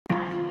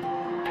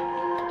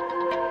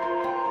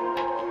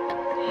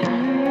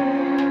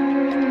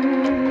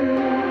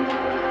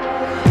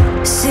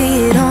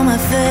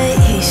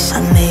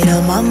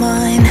my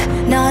mind,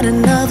 not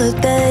another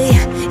day.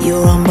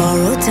 You're on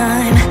borrowed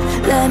time,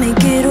 let me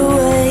get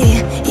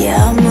away.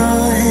 Yeah, I'm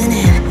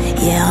running,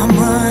 yeah, I'm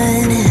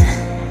running.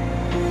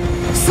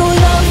 So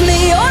love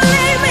me or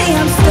leave me,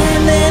 I'm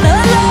standing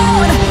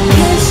alone.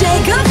 Can't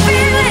shake a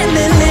feeling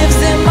that lives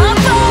in my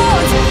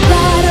bones.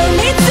 Lie to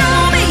me,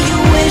 tell me you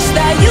wish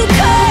that you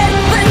could,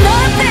 but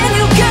nothing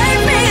you gave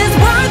me is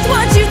worth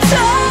what you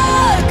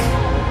took.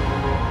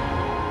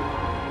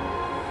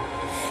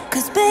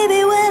 'Cause baby,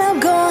 when I'm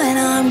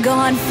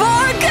gone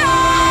for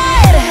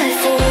good.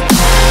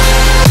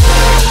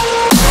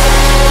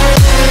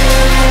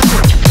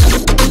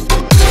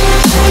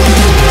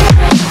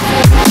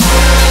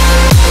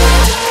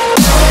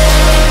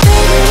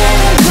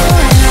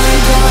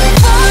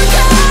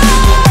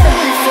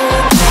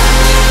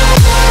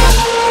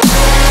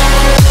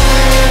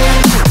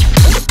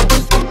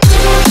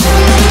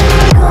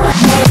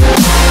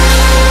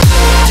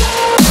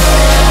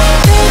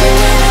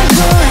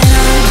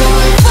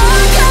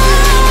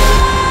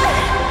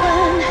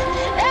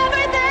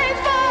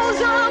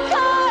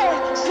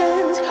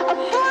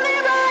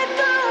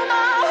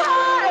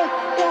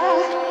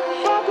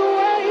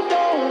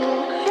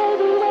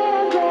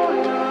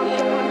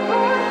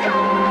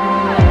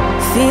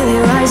 Feel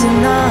it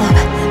rising up,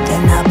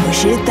 then I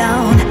push it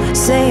down,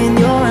 saying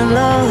you're in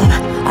love,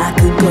 I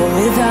could go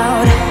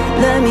without.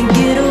 Let me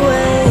get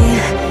away.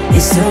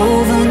 It's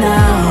over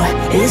now,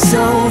 it's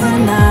over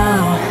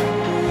now.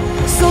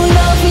 So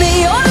love me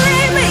or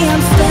leave me,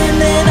 I'm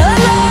standing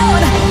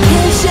alone.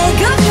 Can't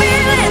shake a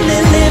feeling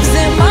that lives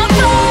in my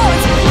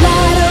bones.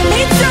 Lie to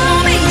me, tell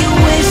me you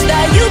wish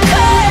that you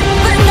could,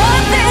 but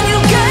nothing you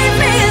gave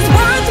me is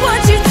worth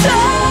what you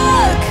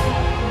took.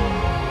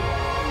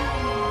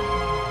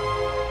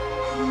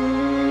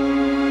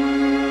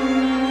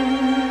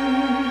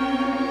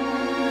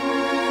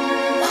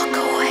 Walk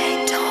away,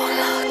 don't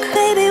look.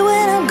 Baby,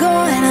 when I'm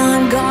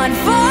gone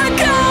for